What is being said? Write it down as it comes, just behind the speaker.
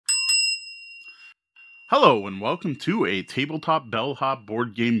Hello and welcome to a Tabletop Bellhop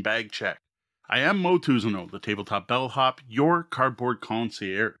board game bag check. I am Mo Tuzano, the Tabletop Bellhop, your cardboard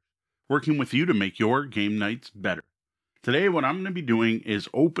concierge, working with you to make your game nights better. Today what I'm going to be doing is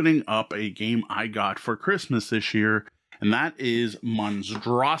opening up a game I got for Christmas this year, and that is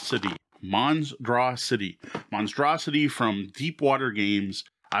MonsDRAWsity. MonsDRAWsity from Deepwater Games,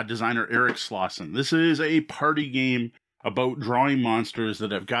 designer Eric Slauson. This is a party game about drawing monsters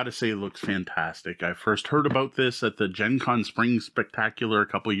that I've got to say looks fantastic. I first heard about this at the Gen Con Spring Spectacular a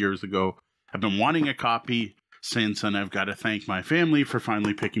couple years ago. I've been wanting a copy since, and I've got to thank my family for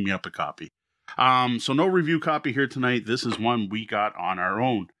finally picking me up a copy. So no review copy here tonight. This is one we got on our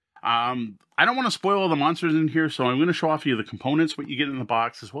own. I don't want to spoil all the monsters in here, so I'm going to show off you the components, what you get in the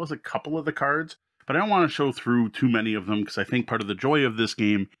box, as well as a couple of the cards. But I don't want to show through too many of them, because I think part of the joy of this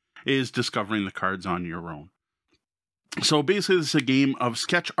game is discovering the cards on your own. So basically, this is a game of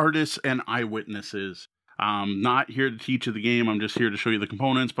sketch artists and eyewitnesses. Not here to teach you the game, I'm just here to show you the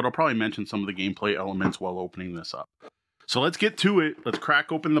components, but I'll probably mention some of the gameplay elements while opening this up. So let's get to it. Let's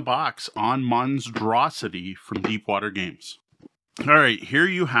crack open the box on MonsDRAWsity from Deepwater Games. Alright, here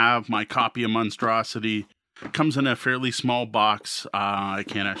you have my copy of MonsDRAWsity. It comes in a fairly small box. I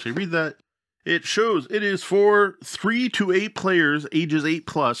can't actually read that. It shows it is for 3 to 8 players, ages 8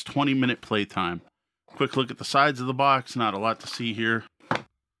 plus, 20-minute playtime. Quick look at the sides of the box. Not a lot to see here.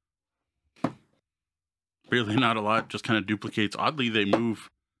 Really not a lot. Just kind of duplicates. Oddly, they move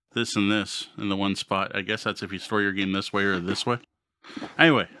this and this in the one spot. I guess that's if you store your game this way or this way.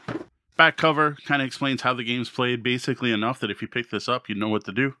 Anyway, back cover kind of explains how the game's played. Basically enough that if you pick this up, you know what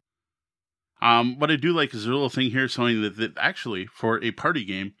to do. What I do like is a little thing here showing that actually, for a party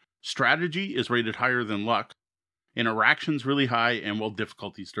game, strategy is rated higher than luck. Interaction's really high, and while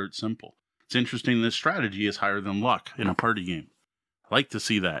difficulty starts simple. It's interesting that strategy is higher than luck in a party game. I like to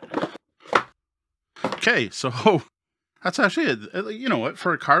see that. Okay, so that's actually it. You know what?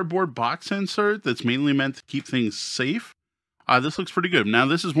 For a cardboard box insert that's mainly meant to keep things safe, this looks pretty good. Now,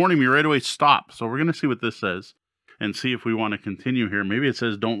 this is warning me right away, stop. So we're going to see what this says and see if we want to continue here. Maybe it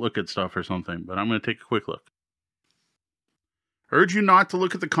says don't look at stuff or something, but I'm going to take a quick look. Urge you not to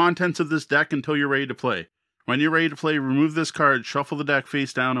look at the contents of this deck until you're ready to play. When you're ready to play, remove this card, shuffle the deck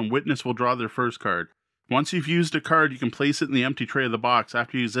face down, and witness will draw their first card. Once you've used a card, you can place it in the empty tray of the box.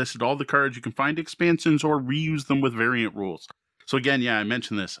 After you've listed all the cards, you can find expansions or reuse them with variant rules. So again, yeah, I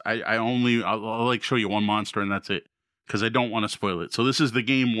mentioned this. I'll like show you one monster and that's it, because I don't want to spoil it. So this is the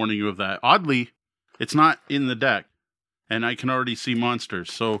game warning you of that. Oddly, it's not in the deck, and I can already see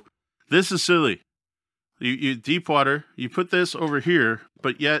monsters. So this is silly. You Deepwater, you put this over here,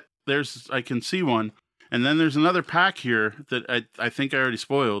 but yet I can see one. And then there's another pack here that I think I already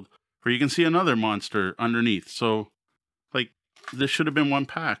spoiled, where you can see another monster underneath. So, like, this should have been one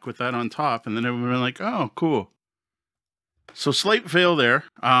pack with that on top, and then it would have been like, oh, cool. So, slight fail there.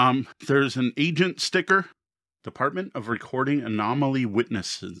 There's an agent sticker. Department of Recording Anomaly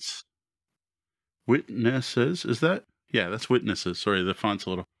Witnesses. Witnesses? Is that? Yeah, that's Witnesses. Sorry, the font's a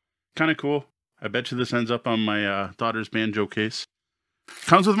little... kind of cool. I bet you this ends up on my daughter's banjo case.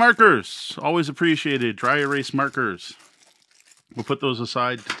 Comes with markers. Always appreciated. Dry erase markers. We'll put those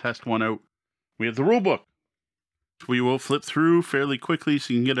aside to test one out. We have the rule book, which we will flip through fairly quickly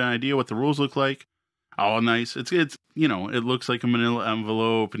so you can get an idea what the rules look like. Oh, nice. It's you know, it looks like a manila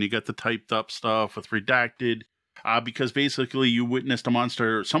envelope, and you got the typed up stuff with redacted. Because basically you witnessed a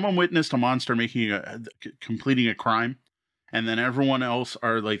monster. Someone witnessed a monster completing a crime. And then everyone else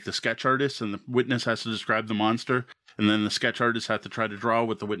are like the sketch artists, and the witness has to describe the monster. And then the sketch artists have to try to draw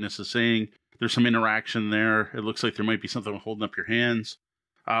what the witness is saying. There's some interaction there. It looks like there might be something holding up your hands.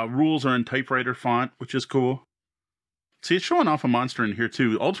 Rules are in typewriter font, which is cool. See, it's showing off a monster in here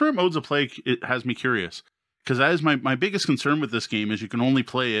too. Alternate modes of play, it has me curious. Because that is my biggest concern with this game, is you can only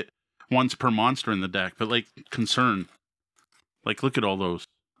play it once per monster in the deck. But like, concern. Like, look at all those.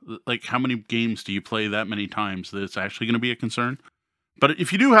 Like, how many games do you play that many times that it's actually going to be a concern? But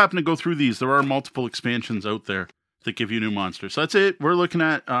if you do happen to go through these, there are multiple expansions out there that give you new monsters. So that's it. We're looking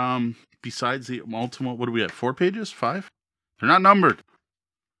at, besides the ultimate, what do we have? 4 pages? 5? They're not numbered.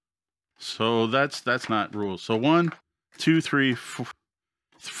 So that's not rules. So 1, 2, 3,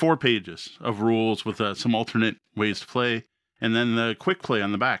 4 pages of rules with some alternate ways to play. And then the quick play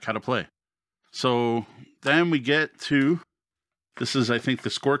on the back, how to play. So then we get to... this is, I think,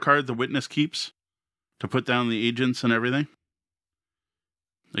 the scorecard the witness keeps to put down the agents and everything.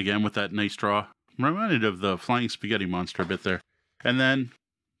 Again, with that nice draw. I'm reminded of the flying spaghetti monster a bit there. And then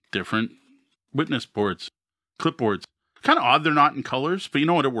different witness boards, clipboards. Kind of odd they're not in colors, but you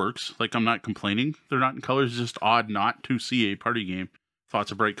know what? It works. Like, I'm not complaining they're not in colors. It's just odd not to see a party game with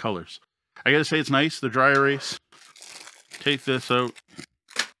lots of bright colors. I gotta say it's nice, the dry erase. Take this out.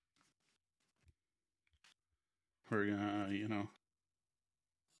 We're gonna, you know.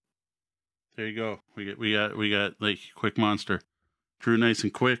 There you go. We got like quick monster. Drew nice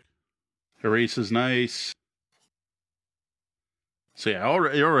and quick. Erase is nice. So yeah,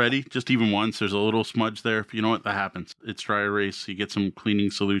 already, just even once, there's a little smudge there. You know what? That happens. It's dry erase. You get some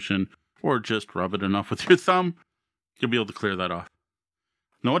cleaning solution, or just rub it enough with your thumb. You'll be able to clear that off.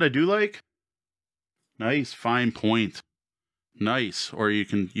 Know what I do like? Nice fine point. Nice. Or you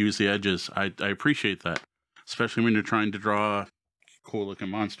can use the edges. I appreciate that. Especially when you're trying to draw cool looking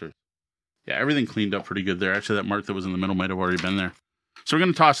monsters. Yeah, everything cleaned up pretty good there. Actually, that mark that was in the middle might have already been there. So we're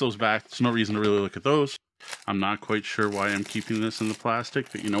going to toss those back. There's no reason to really look at those. I'm not quite sure why I'm keeping this in the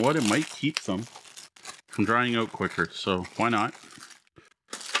plastic, but you know what? It might keep them from drying out quicker, so why not?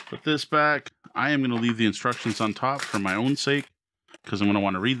 Put this back. I am going to leave the instructions on top for my own sake, because I'm going to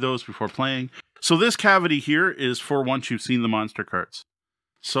want to read those before playing. So this cavity here is for once you've seen the monster cards.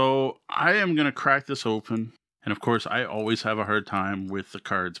 So I am going to crack this open, and of course I always have a hard time with the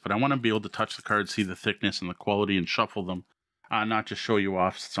cards, but I want to be able to touch the cards, see the thickness and the quality, and shuffle them. Not just show you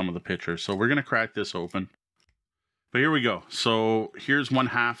off some of the pictures. So we're going to crack this open. But here we go. So here's one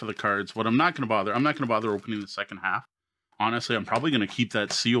half of the cards. What I'm not going to bother opening the second half. Honestly, I'm probably going to keep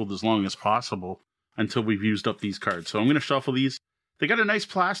that sealed as long as possible until we've used up these cards. So I'm going to shuffle these. They got a nice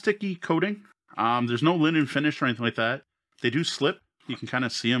plasticky coating. There's no linen finish or anything like that. They do slip. You can kind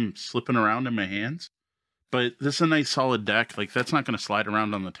of see them slipping around in my hands. But this is a nice solid deck. Like, that's not going to slide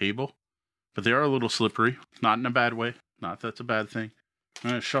around on the table. But they are a little slippery. Not in a bad way. Not that's a bad thing.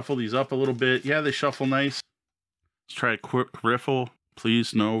 I'm going to shuffle these up a little bit. Yeah, they shuffle nice. Let's try a quick riffle.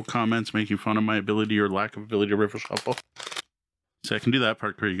 Please, no comments making fun of my ability or lack of ability to riffle shuffle. See, I can do that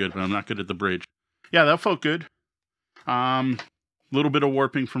part pretty good, but I'm not good at the bridge. Yeah, that felt good. Little bit of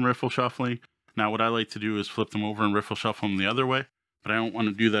warping from riffle shuffling. Now, what I like to do is flip them over and riffle shuffle them the other way. But I don't want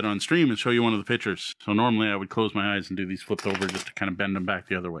to do that on stream and show you one of the pictures. So normally I would close my eyes and do these flipped over just to kind of bend them back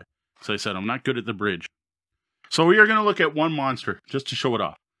the other way. So I said, I'm not good at the bridge. So we are going to look at one monster just to show it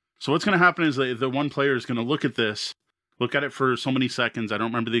off. So what's going to happen is the one player is going to look at this, look at it for so many seconds. I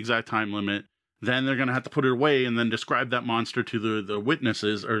don't remember the exact time limit. Then they're going to have to put it away and then describe that monster to the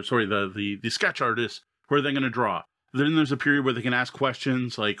witnesses, or sorry, the sketch artists, where they're going to draw. Then there's a period where they can ask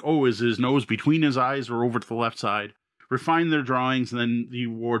questions like, oh, is his nose between his eyes or over to the left side? Refine their drawings, and then the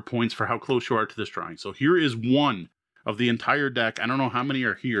award points for how close you are to this drawing. So here is one of the entire deck. I don't know how many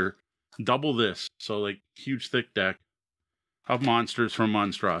are here. Double this. So like huge thick deck of monsters from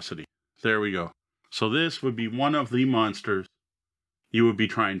MonsDRAWsity. There we go. So this would be one of the monsters you would be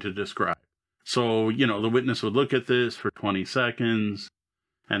trying to describe. So, you know, the witness would look at this for 20 seconds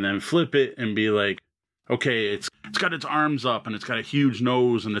and then flip it and be like, okay, it's got its arms up and it's got a huge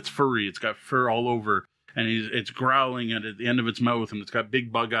nose and it's furry. It's got fur all over and it's growling at the end of its mouth and it's got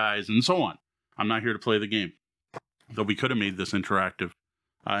big bug eyes and so on. I'm not here to play the game, though we could have made this interactive.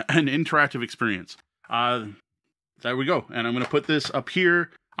 An interactive experience. There we go. And I'm going to put this up here.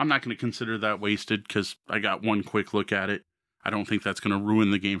 I'm not going to consider that wasted because I got one quick look at it. I don't think that's going to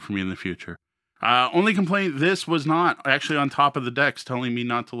ruin the game for me in the future. Only complaint, this was not actually on top of the decks telling me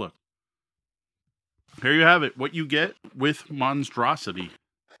not to look. There you have it. What you get with MonsDRAWsity.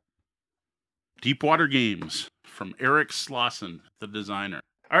 Deepwater Games from Eric Slauson, the designer.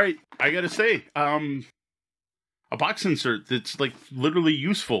 All right, I got to say, a box insert that's like literally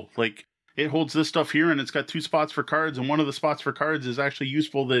useful. Like it holds this stuff here and it's got 2 spots for cards, and one of the spots for cards is actually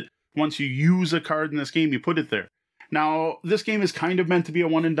useful that once you use a card in this game, you put it there. Now, this game is kind of meant to be a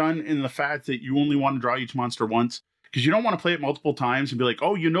one and done in the fact that you only want to draw each monster once, because you don't want to play it multiple times and be like,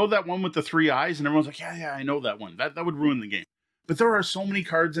 oh, you know that one with the 3 eyes? And everyone's like, yeah, I know that one. That would ruin the game. But there are so many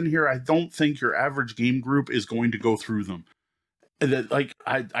cards in here, I don't think your average game group is going to go through them. Like,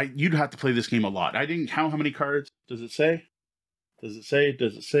 you'd have to play this game a lot. I didn't count how many cards. Does it say? Does it say?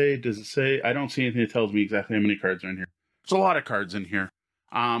 Does it say? Does it say? I don't see anything that tells me exactly how many cards are in here. There's a lot of cards in here.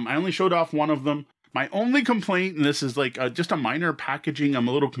 I only showed off one of them. My only complaint, and this is like just a minor packaging I'm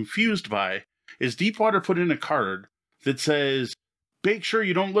a little confused by, is Deepwater put in a card that says, make sure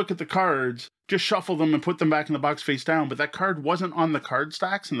you don't look at the cards, just shuffle them and put them back in the box face down. But that card wasn't on the card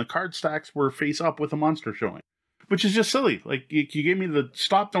stacks, and the card stacks were face up with a monster showing. Which is just silly. Like, you gave me the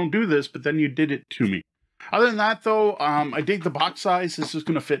stop, don't do this, but then you did it to me. Other than that, though, I dig the box size. This is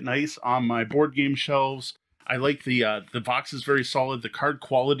going to fit nice on my board game shelves. I like the box is very solid. The card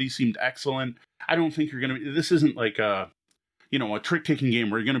quality seemed excellent. I don't think you're going to... This isn't like a trick-taking game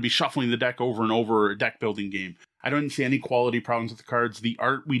where you're going to be shuffling the deck over and over, or a deck-building game. I don't see any quality problems with the cards. The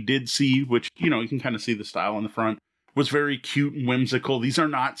art we did see, which, you can kind of see the style on the front, was very cute and whimsical. These are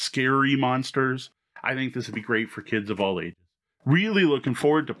not scary monsters. I think this would be great for kids of all ages. Really looking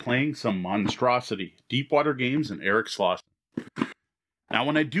forward to playing some MonsDRAWsity, Deepwater Games, and Eric Slauson. Now,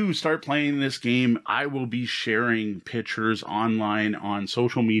 when I do start playing this game, I will be sharing pictures online on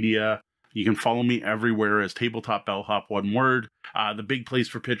social media. You can follow me everywhere as Tabletop Bellhop, one word. The big place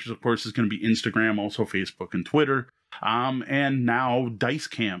for pictures, of course, is going to be Instagram, also Facebook and Twitter. And now Dice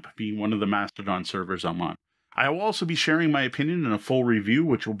Camp being one of the Mastodon servers I'm on. I will also be sharing my opinion in a full review,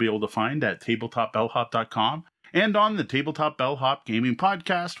 which you'll be able to find at tabletopbellhop.com and on the Tabletop Bellhop Gaming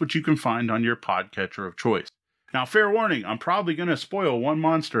Podcast, which you can find on your podcatcher of choice. Now, fair warning, I'm probably going to spoil one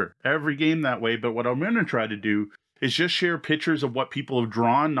monster every game that way, but what I'm going to try to do is just share pictures of what people have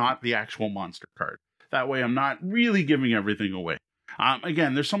drawn, not the actual monster card. That way I'm not really giving everything away.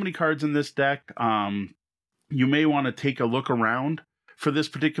 Again, there's so many cards in this deck. You may want to take a look around. For this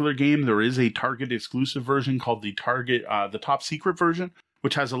particular game, there is a Target exclusive version called the Top Secret version,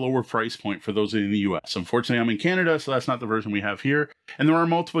 which has a lower price point for those in the US. Unfortunately, I'm in Canada, so that's not the version we have here. And there are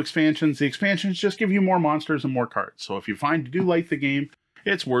multiple expansions. The expansions just give you more monsters and more cards. So if you find you do like the game,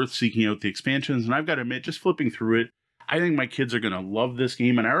 it's worth seeking out the expansions. And I've got to admit, just flipping through it, I think my kids are going to love this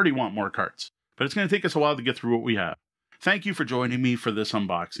game, and I already want more cards. But it's going to take us a while to get through what we have. Thank you for joining me for this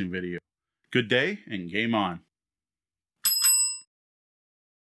unboxing video. Good day, and game on.